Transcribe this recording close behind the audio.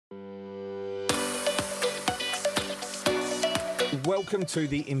welcome to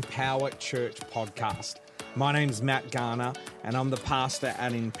the Empower Church podcast. My name's Matt Garner and I'm the pastor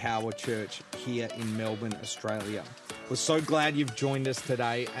at Empower Church here in Melbourne, Australia. We're so glad you've joined us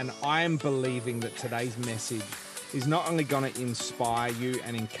today, and I am believing that today's message is not only going to inspire you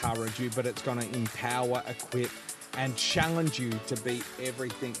and encourage you, but it's going to empower, equip, and challenge you to be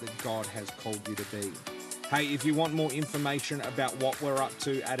everything that God has called you to be. Hey, if you want more information about what we're up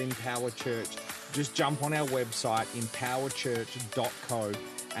to at Empower Church, just jump on our website, empowerchurch.co,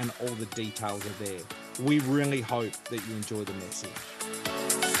 and all the details are there. We really hope that you enjoy the message.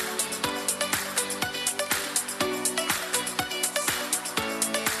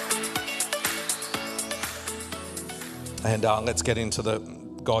 And let's get into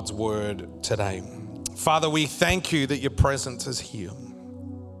God's word today. Father, we thank you that your presence is here.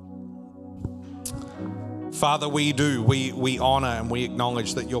 Father, we honor and we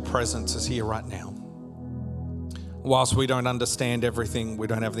acknowledge that your presence is here right now. Whilst we don't understand everything, we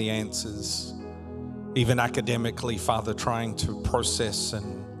don't have the answers, even academically, Father, trying to process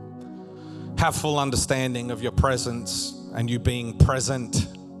and have full understanding of your presence and you being present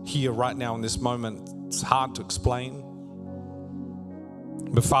here right now in this moment. It's hard to explain.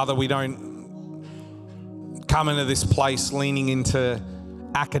 But Father, we don't come into this place leaning into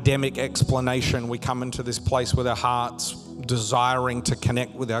academic explanation. We come into this place with our hearts desiring to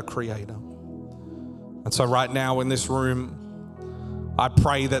connect with our Creator. And so right now in this room, I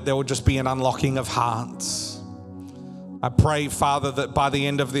pray that there will just be an unlocking of hearts. I pray, Father, that by the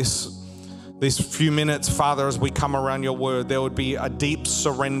end of this few minutes, Father, as we come around your word, there would be a deep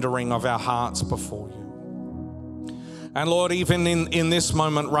surrendering of our hearts before you. And Lord, even in this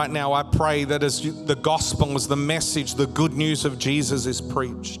moment right now, I pray that as the gospel, as the message, the good news of Jesus is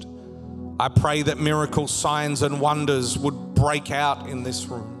preached, I pray that miracles, signs, and wonders would break out in this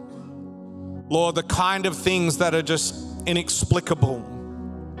room. Lord, the kind of things that are just inexplicable,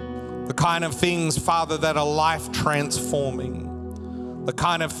 the kind of things, Father, that are life transforming, the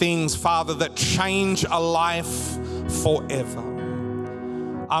kind of things, Father, that change a life forever.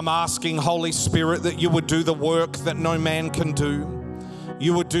 I'm asking, Holy Spirit, that you would do the work that no man can do.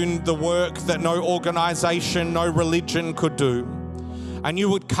 You would do the work that no organization, no religion could do. And you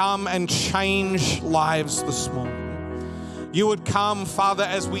would come and change lives this morning. You would come, Father,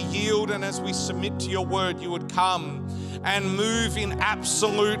 as we yield and as we submit to your word, you would come and move in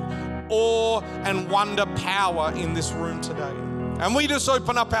absolute awe and wonder power in this room today. And we just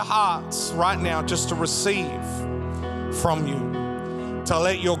open up our hearts right now just to receive from you, to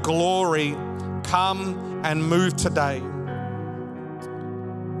let your glory come and move today.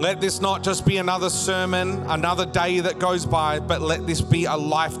 Let this not just be another sermon, another day that goes by, but let this be a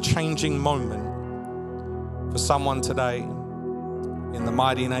life-changing moment for someone today. In the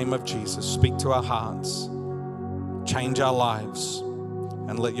mighty name of Jesus, speak to our hearts, change our lives,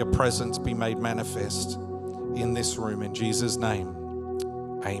 and let your presence be made manifest in this room. In Jesus' name,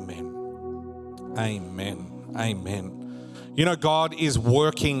 amen. Amen. Amen. You know, God is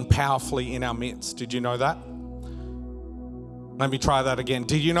working powerfully in our midst. Did you know that? Let me try that again.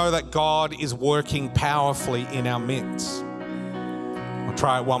 Did you know that God is working powerfully in our midst? I'll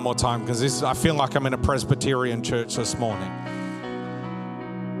try it one more time because I feel like I'm in a Presbyterian church this morning.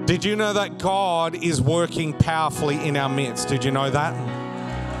 Did you know that God is working powerfully in our midst? Did you know that?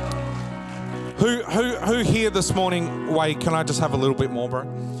 Who here this morning, wait, can I just have a little bit more, bro?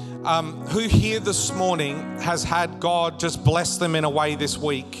 Who here this morning has had God just bless them in a way this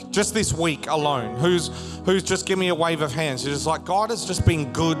week, just this week alone? Who's just give me a wave of hands? You're just like, God has just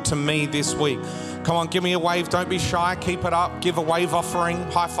been good to me this week. Come on, give me a wave. Don't be shy. Keep it up. Give a wave offering,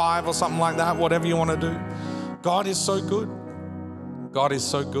 high five or something like that, whatever you want to do. God is so good. God is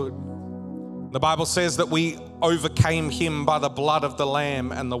so good. The Bible says that we overcame him by the blood of the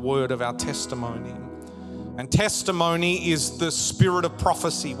Lamb and the word of our testimony. And testimony is the spirit of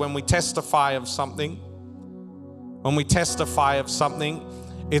prophecy. When we testify of something,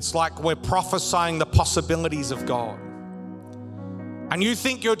 it's like we're prophesying the possibilities of God. And you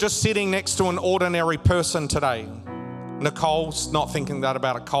think you're just sitting next to an ordinary person today. Nicole's not thinking that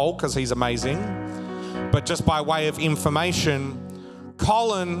about a Cole because he's amazing. But just by way of information,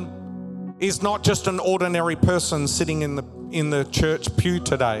 Colin is not just an ordinary person sitting in the church pew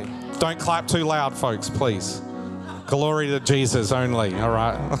today. Don't clap too loud, folks, please. Glory to Jesus only, all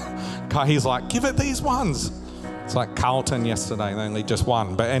right? He's like, give it these ones. It's like Carlton yesterday, only just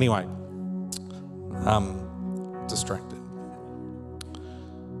one. But anyway, distracted.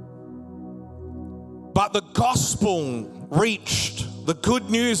 But the gospel reached the good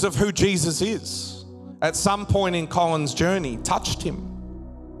news of who Jesus is at some point in Colin's journey, touched him.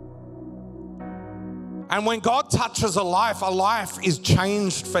 And when God touches a life is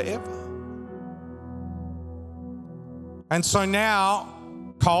changed forever. And so now,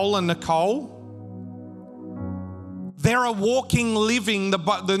 Cole and Nicole, they're a walking, living,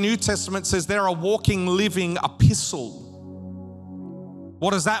 the New Testament says they're a walking, living epistle.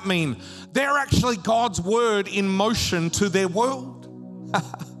 What does that mean? They're actually God's word in motion to their world.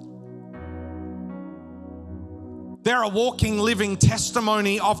 They're a walking, living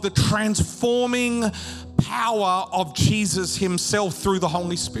testimony of the transforming power of Jesus himself through the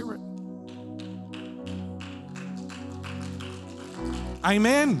Holy Spirit.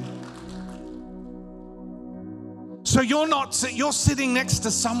 Amen. So you're sitting next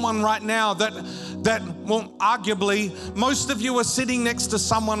to someone right now that arguably most of you are sitting next to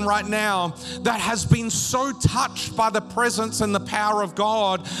someone right now that has been so touched by the presence and the power of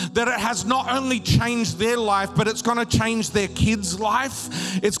God that it has not only changed their life, but it's going to change their kids' life.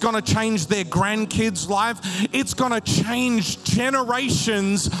 It's going to change their grandkids' life. It's going to change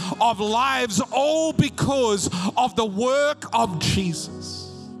generations of lives, all because of the work of Jesus.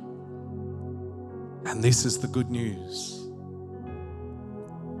 And this is the good news.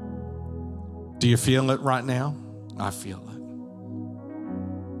 Do you feel it right now? I feel it.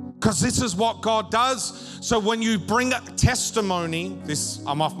 Because this is what God does. So when you bring a testimony,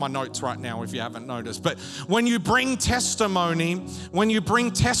 I'm off my notes right now if you haven't noticed, but when you bring testimony,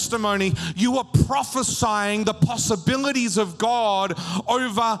 you are prophesying the possibilities of God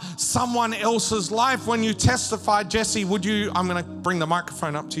over someone else's life. When you testify, Jesse, I'm going to bring the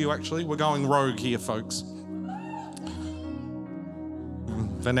microphone up to you actually. We're going rogue here, folks.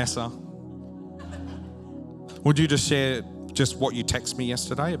 Vanessa, would you just share just what you texted me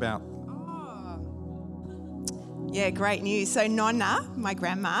yesterday about? Yeah, great news. So Nonna, my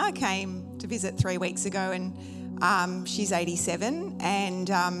grandma, came to visit 3 weeks ago, and she's 87, and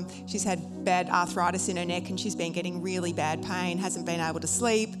she's had bad arthritis in her neck, and she's been getting really bad pain, hasn't been able to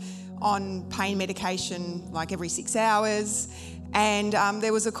sleep, on pain medication like every 6 hours. And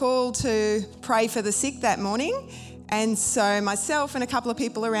there was a call to pray for the sick that morning. And so myself and a couple of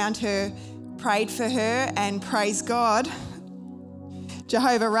people around her prayed for her, and praise God,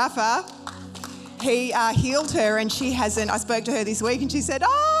 Jehovah Rapha, he healed her, and I spoke to her this week, and she said,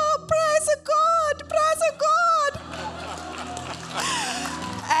 "Oh, praise God."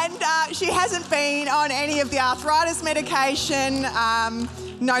 And she hasn't been on any of the arthritis medication,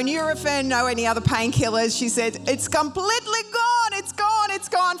 no Nurofen, no any other painkillers. She said, it's completely gone, it's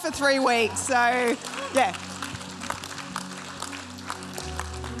gone for 3 weeks. So, yeah.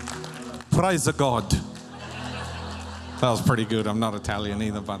 Praise God. That was pretty good. I'm not Italian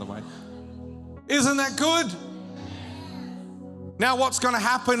either, by the way. Isn't that good? Now what's going to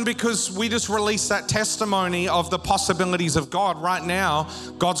happen, because we just released that testimony of the possibilities of God right now,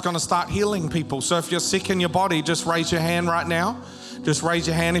 God's going to start healing people. So if you're sick in your body, just raise your hand right now. Just raise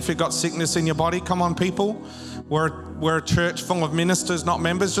your hand if you've got sickness in your body. Come on, people. We're a church full of ministers, not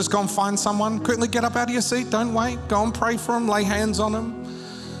members. Just go and find someone. Quickly get up out of your seat. Don't wait. Go and pray for them. Lay hands on them.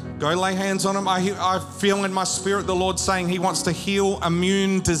 Go lay hands on them. I feel in my spirit the Lord saying he wants to heal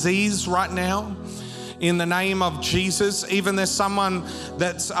immune disease right now in the name of Jesus. Even there's someone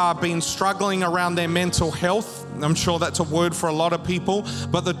that's been struggling around their mental health. I'm sure that's a word for a lot of people,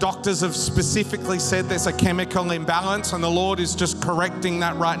 but the doctors have specifically said there's a chemical imbalance, and the Lord is just correcting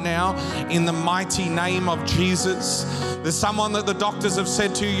that right now in the mighty name of Jesus. There's someone that the doctors have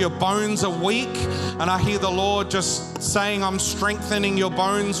said to you, your bones are weak, and I hear the Lord just saying, I'm strengthening your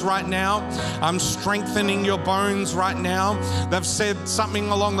bones right now. I'm strengthening your bones right now. They've said something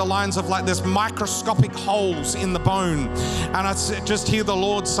along the lines of like there's microscopic holes in the bone, and I just hear the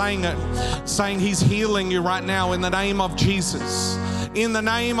Lord saying it, saying he's healing you right now in the name of Jesus. In the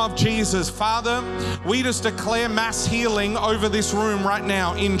name of Jesus, Father, we just declare mass healing over this room right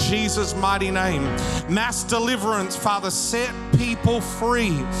now in Jesus' mighty name. Mass deliverance, Father, set people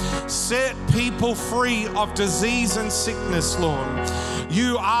free. Set people free of disease and sickness, Lord.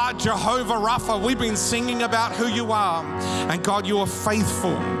 You are Jehovah Rapha. We've been singing about who you are. And God, you are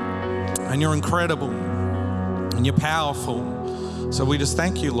faithful and you're incredible and you're powerful. So we just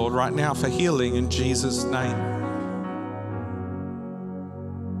thank you, Lord, right now for healing in Jesus' name.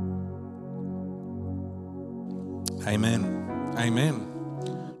 Amen.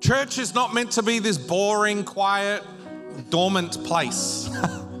 Amen. Church is not meant to be this boring, quiet, dormant place.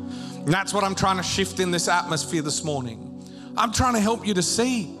 And that's what I'm trying to shift in this atmosphere this morning. I'm trying to help you to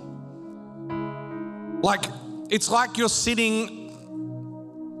see. Like, it's like you're sitting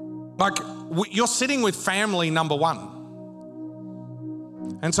with family, number one.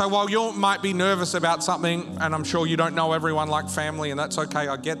 And so while you might be nervous about something, and I'm sure you don't know everyone like family, and that's okay,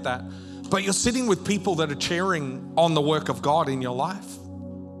 I get that. but you're sitting with people that are cheering on the work of God in your life.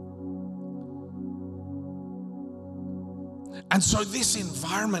 And so this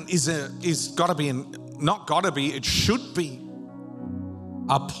environment it should be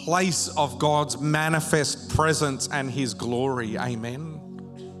a place of God's manifest presence and His glory. Amen.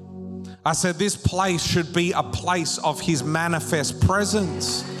 I said this place should be a place of His manifest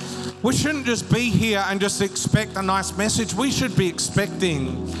presence. We shouldn't just be here and just expect a nice message. We should be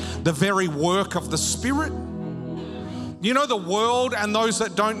expecting the very work of the Spirit. You know, the world and those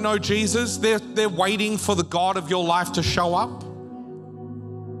that don't know Jesus, they're waiting for the God of your life to show up.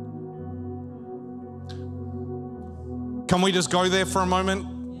 Can we just go there for a moment?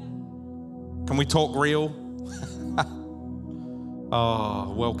 Can we talk real?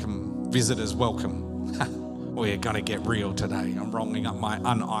 Oh, welcome, visitors, welcome. We're going to get real today. I'm rolling up my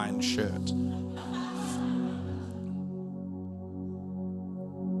unironed shirt.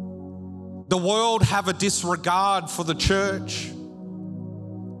 The world have a disregard for the church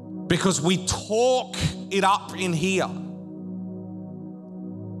because we talk it up in here,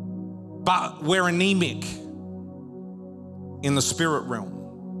 but we're anemic in the spirit realm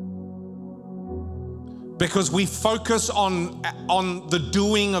because we focus on the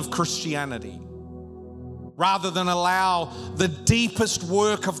doing of Christianity rather than allow the deepest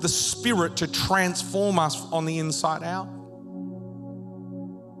work of the Spirit to transform us on the inside out.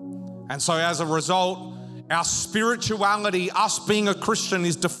 And so as a result, our spirituality, us being a Christian,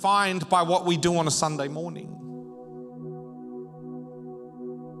 is defined by what we do on a Sunday morning.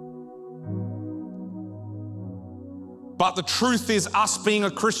 But the truth is, us being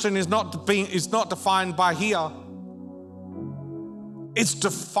a Christian is not defined by here. It's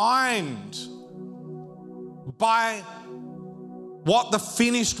defined by what the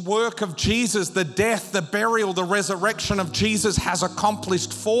finished work of Jesus, the death, the burial, the resurrection of Jesus has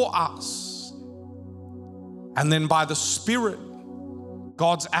accomplished for us. And then by the Spirit,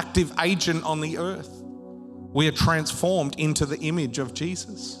 God's active agent on the earth, we are transformed into the image of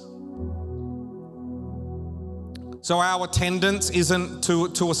Jesus. So our attendance isn't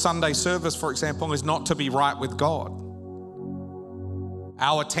to a Sunday service, for example, is not to be right with God.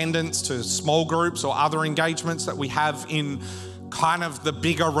 Our attendance to small groups or other engagements that we have in kind of the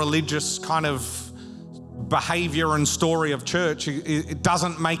bigger religious kind of behavior and story of church, it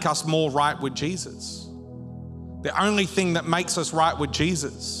doesn't make us more right with Jesus. The only thing that makes us right with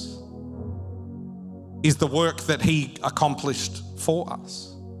Jesus is the work that He accomplished for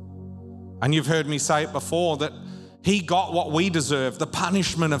us. And you've heard me say it before that He got what we deserve, the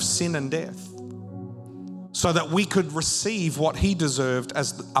punishment of sin and death, so that we could receive what He deserved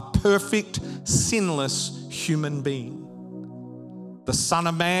as a perfect, sinless human being. The Son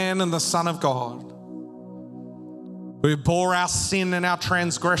of Man and the Son of God, who bore our sin and our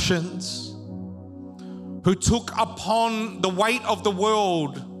transgressions, who took upon the weight of the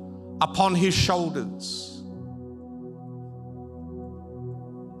world upon His shoulders,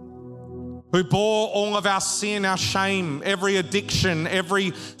 who bore all of our sin, our shame, every addiction,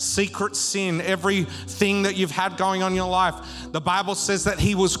 every secret sin, everything that you've had going on in your life. The Bible says that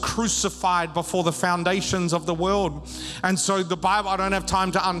He was crucified before the foundations of the world. And so the Bible, I don't have time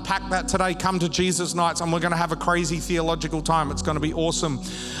to unpack that today. Come to Jesus Nights and we're going to have a crazy theological time. It's going to be awesome.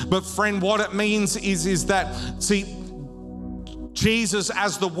 But friend, what it means is that, see, Jesus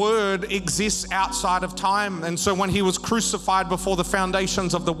as the Word exists outside of time. And so when He was crucified before the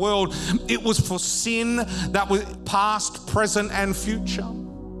foundations of the world, it was for sin that was past, present, and future.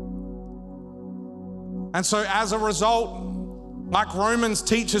 And so as a result, like Romans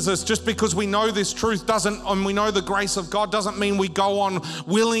teaches us, just because we know this truth and we know the grace of God doesn't mean we go on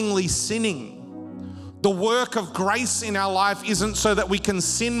willingly sinning. The work of grace in our life isn't so that we can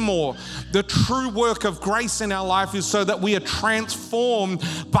sin more. The true work of grace in our life is so that we are transformed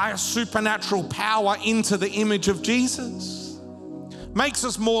by a supernatural power into the image of Jesus. Makes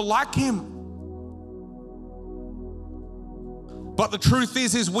us more like Him. But the truth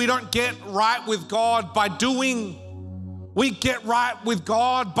is we don't get right with God by doing. We get right with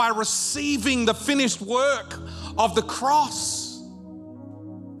God by receiving the finished work of the cross.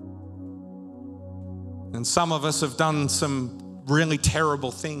 And some of us have done some really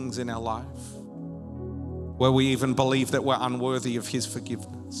terrible things in our life where we even believe that we're unworthy of His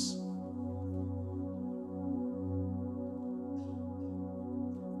forgiveness.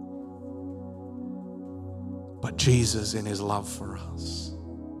 But Jesus, in His love for us,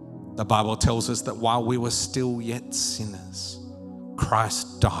 the Bible tells us that while we were still yet sinners,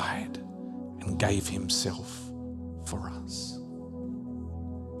 Christ died and gave Himself for us.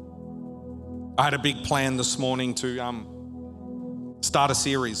 I had a big plan this morning to start a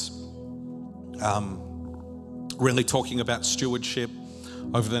series. really talking about stewardship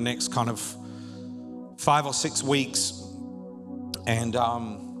over the next kind of 5 or 6 weeks. And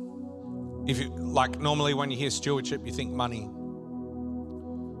if you like, normally when you hear stewardship, you think money.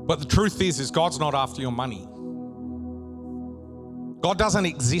 But the truth is God's not after your money. God doesn't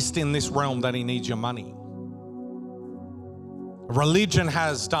exist in this realm that he needs your money. Religion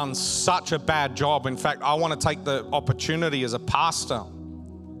has done such a bad job. In fact, I want to take the opportunity as a pastor,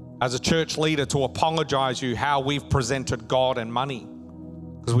 as a church leader, to apologize you how we've presented God and money,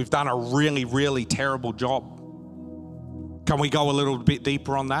 because we've done a really, really terrible job. Can we go a little bit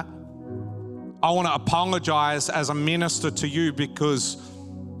deeper on that? I want to apologize as a minister to you, because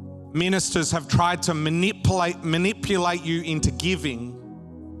ministers have tried to manipulate you into giving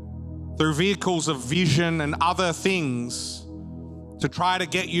through vehicles of vision and other things to try to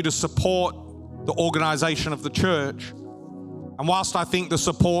get you to support the organization of the church. And whilst I think the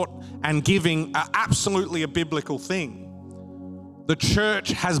support and giving are absolutely a biblical thing, the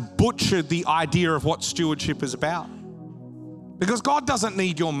church has butchered the idea of what stewardship is about. Because God doesn't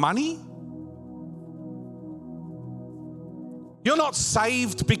need your money. You're not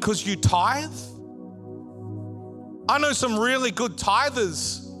saved because you tithe. I know some really good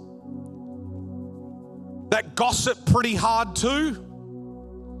tithers that gossip pretty hard too.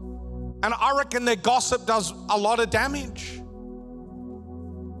 And I reckon their gossip does a lot of damage.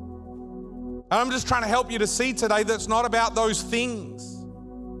 And I'm just trying to help you to see today that it's not about those things.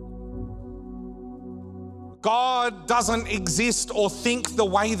 God doesn't exist or think the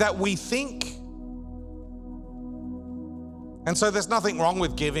way that we think. And so there's nothing wrong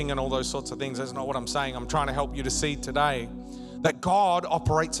with giving and all those sorts of things. That's not what I'm saying. I'm trying to help you to see today that God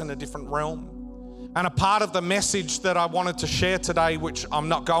operates in a different realm. And a part of the message that I wanted to share today, which I'm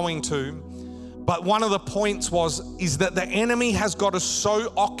not going to, but one of the points is that the enemy has got us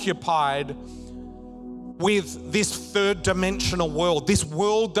so occupied with this third dimensional world, this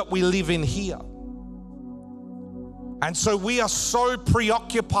world that we live in here. And so we are so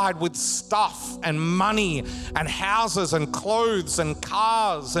preoccupied with stuff and money and houses and clothes and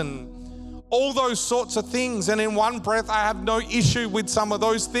cars and all those sorts of things. And in one breath, I have no issue with some of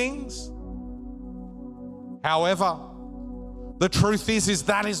those things. However, the truth is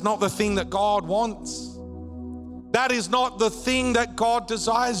that is not the thing that God wants. That is not the thing that God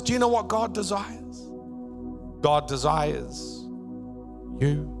desires. Do you know what God desires? God desires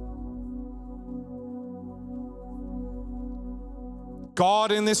you.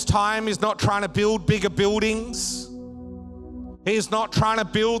 God in this time is not trying to build bigger buildings. He's not trying to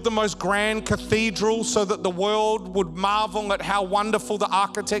build the most grand cathedral so that the world would marvel at how wonderful the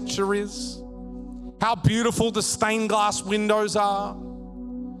architecture is, how beautiful the stained glass windows are,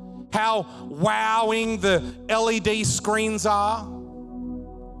 how wowing the LED screens are,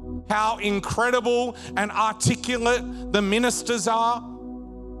 how incredible and articulate the ministers are,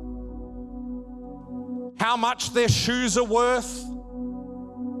 how much their shoes are worth.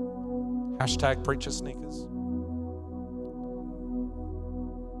 Hashtag preacher sneakers.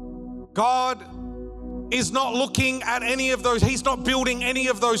 God is not looking at any of those. He's not building any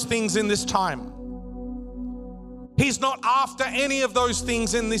of those things in this time. He's not after any of those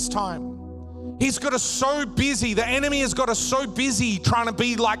things in this time. He's got us so busy. The enemy has got us so busy trying to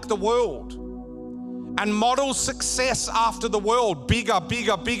be like the world and model success after the world. Bigger,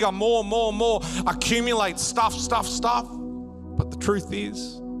 bigger, bigger, more, more, more. Accumulate stuff, stuff, stuff. But the truth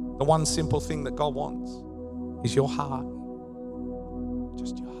is, the one simple thing that God wants is your heart.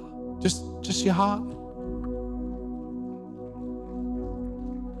 Just your heart. Just your heart.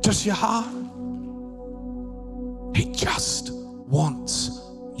 Just your heart. He just wants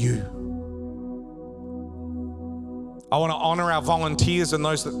you. I want to honor our volunteers and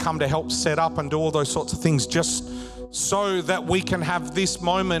those that come to help set up and do all those sorts of things, just so that we can have this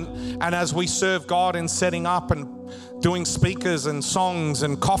moment. And as we serve God in setting up and doing speakers and songs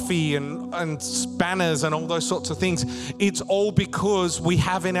and coffee and banners and all those sorts of things, it's all because we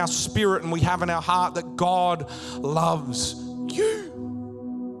have in our spirit and we have in our heart that God loves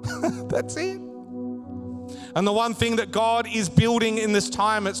you. That's it. And the one thing that God is building in this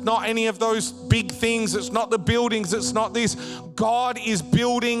time, it's not any of those big things. It's not the buildings. It's not this. God is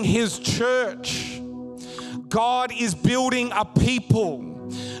building his church. God is building a people.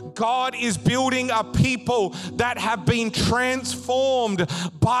 God is building a people that have been transformed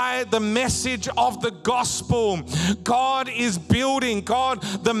by the message of the gospel. God is building,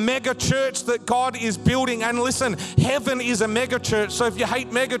 the mega church that God is building. And listen, heaven is a mega church. So if you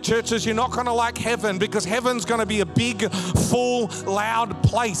hate mega churches, you're not going to like heaven, because heaven's going to be a big, full, loud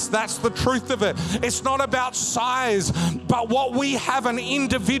place. That's the truth of it. It's not about size, but what we have an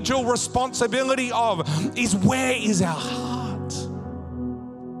individual responsibility of is, where is our heart?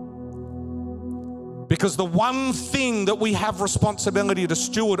 Because the one thing that we have responsibility to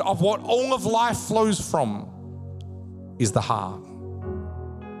steward of, what all of life flows from, is the heart.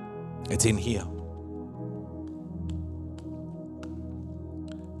 It's in here.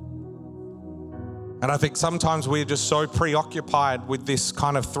 And I think sometimes we're just so preoccupied with this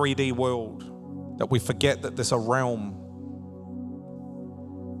kind of 3D world that we forget that there's a realm.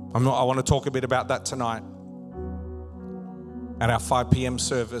 I want to talk a bit about that tonight at our 5 p.m.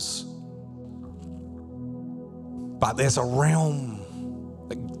 service. But there's a realm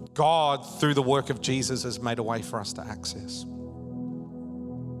that God, through the work of Jesus, has made a way for us to access.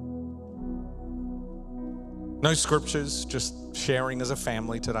 No scriptures, just sharing as a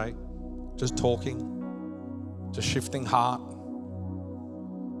family today. Just talking, just shifting heart,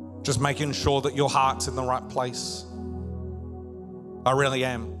 just making sure that your heart's in the right place. I really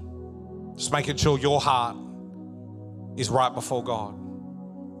am. Just making sure your heart is right before God.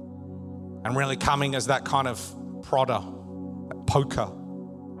 And really coming as that kind of prodder, that poker.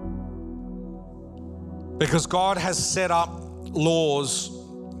 Because God has set up laws,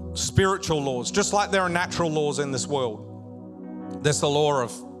 spiritual laws, just like there are natural laws in this world. There's the law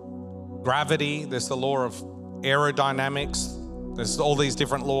of gravity, there's the law of aerodynamics, there's all these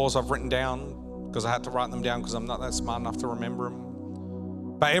different laws I've written down because I had to write them down because I'm not that smart enough to remember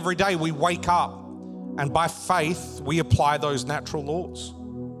them. But every day we wake up and by faith we apply those natural laws.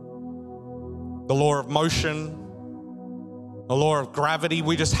 The law of motion, the law of gravity,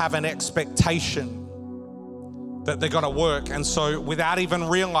 we just have an expectation that they're going to work. And so without even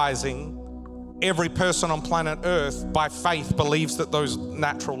realizing, every person on planet Earth, by faith, believes that those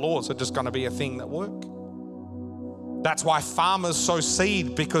natural laws are just going to be a thing that work. That's why farmers sow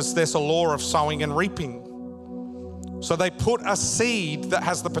seed, because there's a law of sowing and reaping. So they put a seed that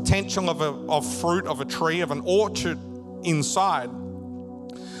has the potential of fruit of a tree, of an orchard inside,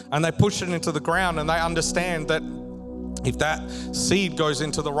 and they push it into the ground, and they understand that if that seed goes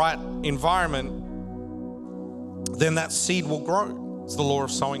into the right environment, then that seed will grow. It's the law of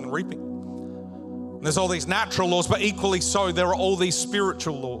sowing and reaping. There's all these natural laws, but equally so, there are all these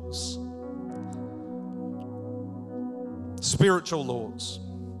spiritual laws. Spiritual laws.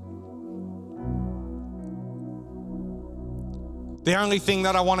 The only thing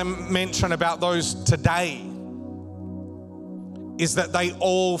that I want to mention about those today is that they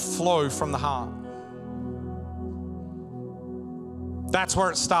all flow from the heart. That's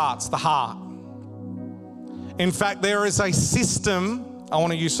where it starts, the heart. In fact, there is a system. I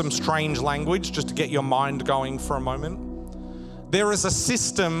want to use some strange language just to get your mind going for a moment. There is a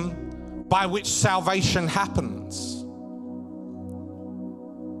system by which salvation happens.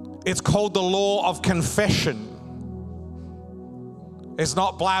 It's called the law of confession. It's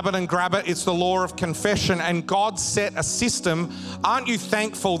not blab it and grab it, it's the law of confession. And God set a system. Aren't you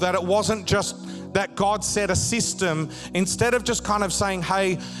thankful that it wasn't just that God set a system, instead of just kind of saying,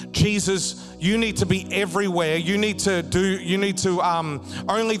 hey, Jesus, you need to be everywhere. Only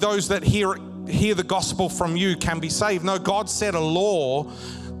those that hear the gospel from you can be saved. No, God set a law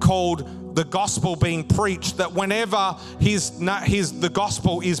called the gospel being preached, that whenever the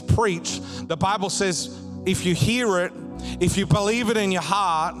gospel is preached, the Bible says, if you hear it, if you believe it in your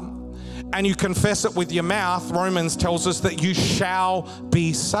heart, and you confess it with your mouth, Romans tells us that you shall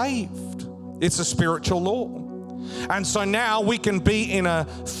be saved. It's a spiritual law. And so now we can be in a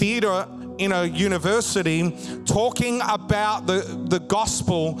theater, in a university, talking about the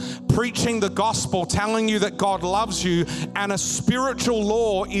gospel, preaching the gospel, telling you that God loves you, and a spiritual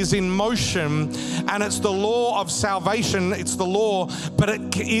law is in motion, and it's the law of salvation. It's the law, but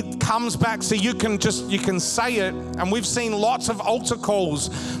it comes back, so you can say it. And we've seen lots of altar calls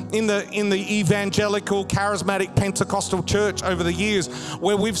in the evangelical, charismatic, Pentecostal church over the years,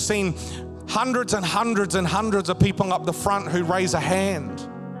 where we've seen hundreds and hundreds and hundreds of people up the front who raise a hand.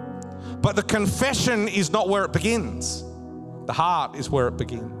 But the confession is not where it begins. The heart is where it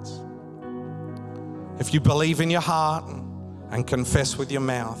begins. If you believe in your heart and confess with your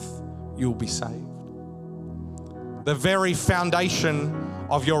mouth, you'll be saved. The very foundation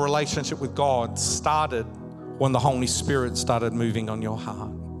of your relationship with God started when the Holy Spirit started moving on your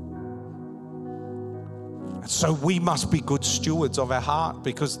heart. So we must be good stewards of our heart,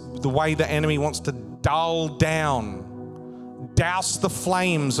 because the way the enemy wants to dull down, douse the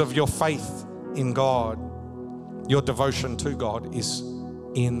flames of your faith in God, your devotion to God is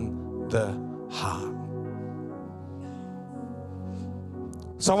in the heart.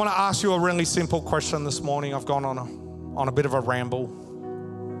 So I want to ask you a really simple question this morning. I've gone on a bit of a ramble.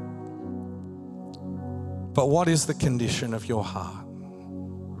 But what is the condition of your heart?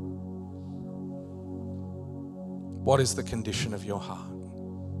 What is the condition of your heart?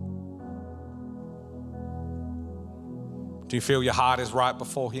 Do you feel your heart is right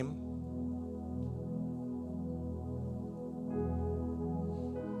before Him?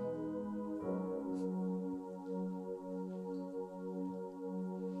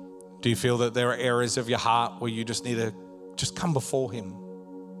 Do you feel that there are areas of your heart where you just need to just come before Him?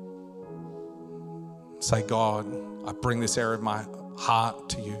 Say, God, I bring this area of my heart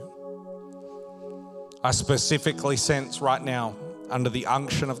to you. I specifically sense right now, under the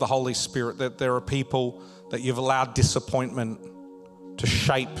unction of the Holy Spirit, that there are people that you've allowed disappointment to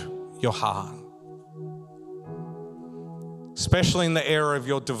shape your heart. Especially in the area of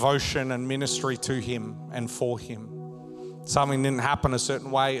your devotion and ministry to Him and for Him. Something didn't happen a certain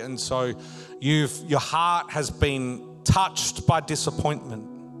way, and so your heart has been touched by disappointment.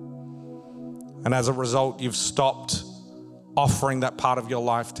 And as a result, you've stopped offering that part of your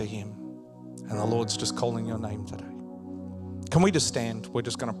life to Him. And the Lord's just calling your name today. Can we just stand? We're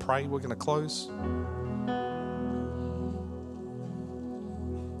just going to pray. We're going to close.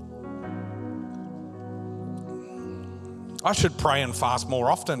 I should pray and fast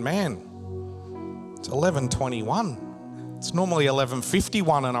more often, man. It's 11:21. It's normally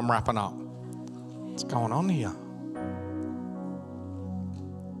 11:51 and I'm wrapping up. What's going on here?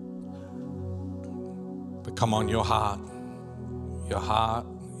 But come on, your heart, your heart,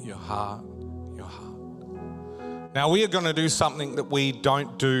 your heart, your heart. Now we are going to do something that we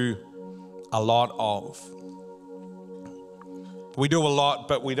don't do a lot of. We do a lot,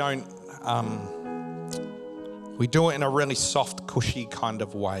 but we don't, we do it in a really soft, cushy kind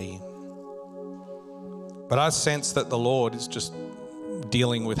of way. But I sense that the Lord is just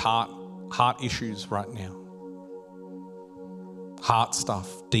dealing with heart issues right now. Heart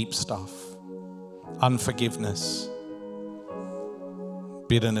stuff, deep stuff. Unforgiveness,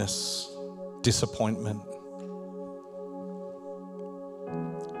 bitterness, disappointment,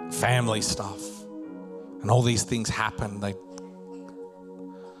 family stuff. And all these things happen. They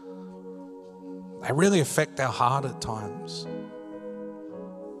really affect our heart at times.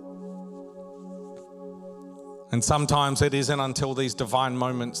 And sometimes it isn't until these divine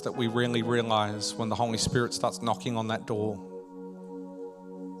moments that we really realize, when the Holy Spirit starts knocking on that door,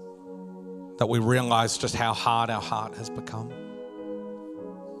 that we realize just how hard our heart has become.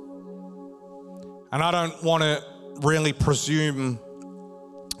 And I don't want to really presume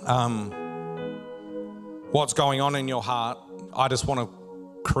what's going on in your heart. I just want to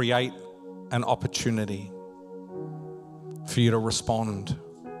create an opportunity for you to respond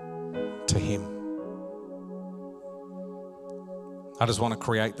to Him. I just want to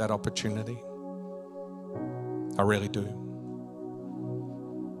create that opportunity. I really do.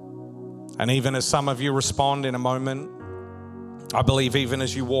 And even as some of you respond in a moment, I believe even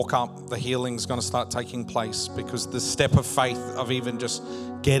as you walk up, the healing's going to start taking place, because the step of faith of even just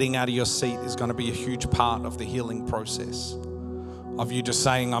getting out of your seat is going to be a huge part of the healing process. Of you just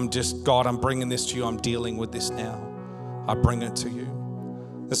saying, God, I'm bringing this to you. I'm dealing with this now. I bring it to you.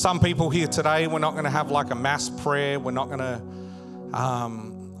 There's some people here today, we're not going to have like a mass prayer. We're not going to,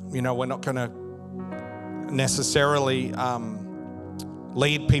 we're not going to necessarily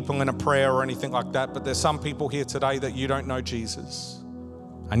lead people in a prayer or anything like that. But there's some people here today that you don't know Jesus,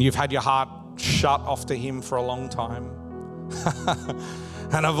 and you've had your heart shut off to Him for a long time.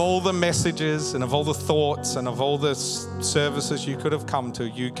 And of all the messages and of all the thoughts and of all the services you could have come to,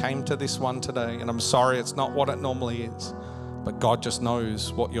 you came to this one today. And I'm sorry, it's not what it normally is, but God just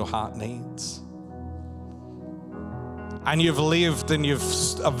knows what your heart needs. And you've lived and you've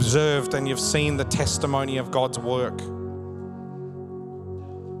observed and you've seen the testimony of God's work,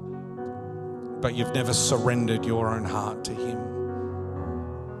 but you've never surrendered your own heart to Him.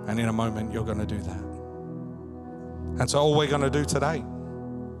 And in a moment, you're going to do that. And so all we're going to do today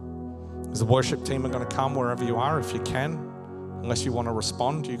is the worship team are going to come wherever you are, if you can. Unless you want to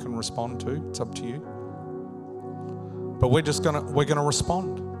respond, you can respond too. It's up to you. But we're going to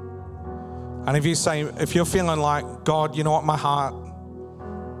respond. And if you're feeling like, God, you know what, my heart,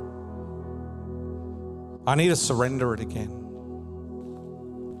 I need to surrender it again.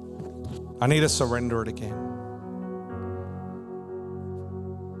 I need to surrender it again.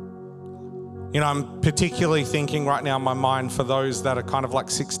 I'm particularly thinking right now in my mind for those that are kind of like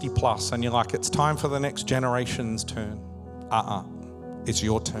 60 plus and you're like, it's time for the next generation's turn. It's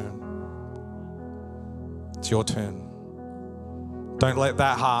your turn. It's your turn. Don't let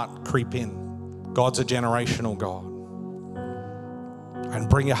that heart creep in. God's a generational God. And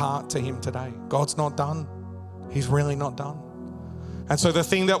bring your heart to him today. God's not done. He's really not done. And so the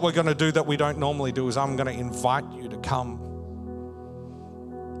thing that we're going to do that we don't normally do is I'm going to invite you to come.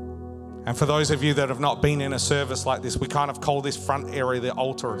 And for those of you that have not been in a service like this, we kind of call this front area the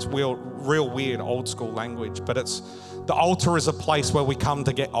altar. It's real weird old school language, but the altar is a place where we come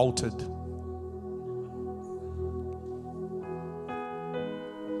to get altered.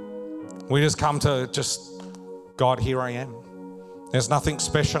 We just come to God, here I am. There's nothing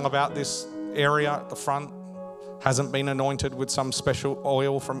special about this area at the front. Hasn't been anointed with some special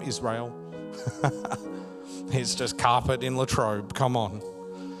oil from Israel. It's just carpet in Latrobe, come on.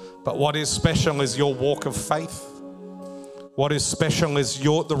 But what is special is your walk of faith. What is special is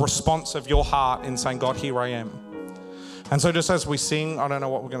the response of your heart in saying, God, here I am. And so just as we sing, I don't know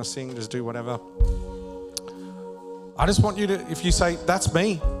what we're going to sing, just do whatever. I just want you to, if you say, that's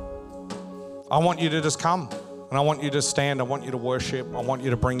me, I want you to just come. And I want you to stand. I want you to worship. I want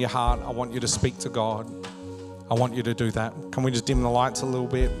you to bring your heart. I want you to speak to God. I want you to do that. Can we just dim the lights a little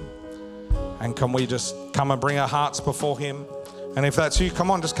bit? And can we just come and bring our hearts before him? And if that's you,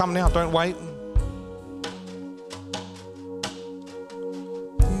 come on, just come now. Don't wait.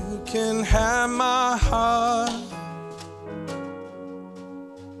 You can have my heart.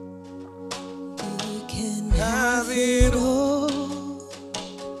 You can have it all.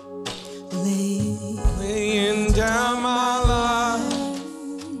 Laying down my life.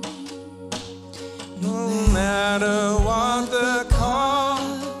 No matter what the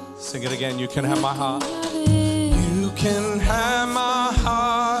cost. Sing it again. You can have my heart. You can have my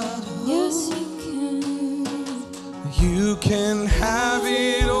heart. Yes, you can. You can have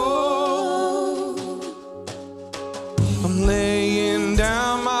it all. I'm laying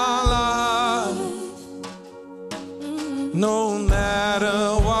down my life. No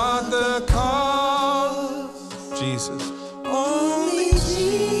matter what the cost. Jesus. Only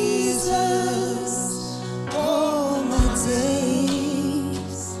Jesus, all my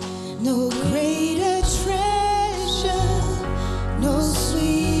days. No greater treasure, no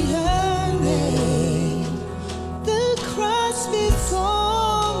sweeter name. The cross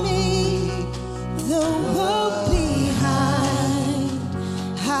before me, the world behind.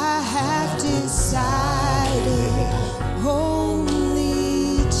 I have decided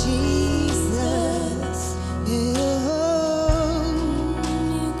only Jesus. You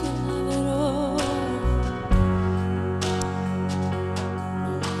can have it all.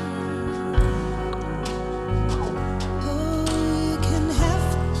 Oh, you can have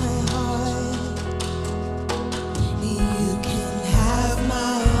my heart. You can have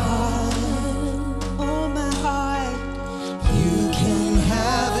my heart. Oh, my heart. You can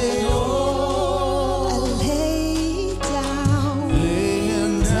have it all. I lay down,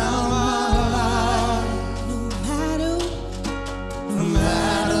 Laying down my life. no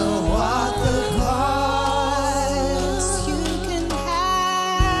matter What the cost. You can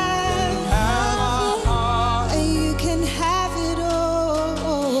have have my heart. You can have it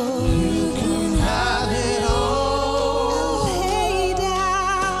all. You can have it all. Lay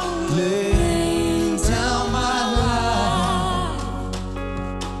down, Laying down my life.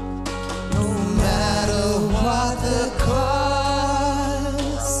 no matter what the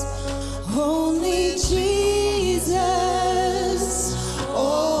cost. Only Jesus,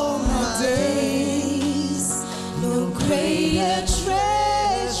 all my days. No greater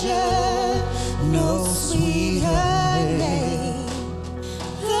treasure, no sweeter name.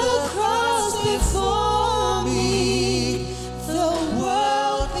 The cross before me, the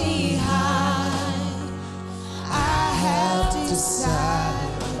world behind. I have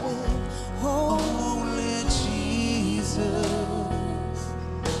decided only Jesus,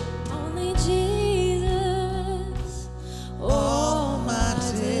 only Jesus, all my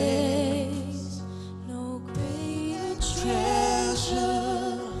days. No greater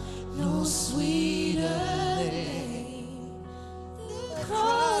treasure, no sweeter name. The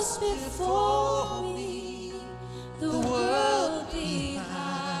cross before me, the world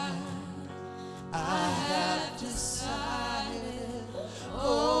behind. I have decided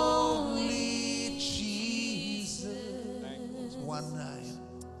only Jesus. One name.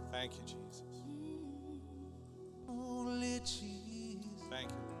 Thank you, Jesus. Only Jesus. Thank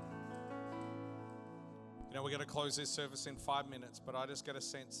you. We're going to close this service in 5 minutes, but I just get a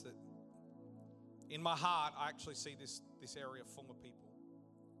sense that in my heart, I actually see this area full of people.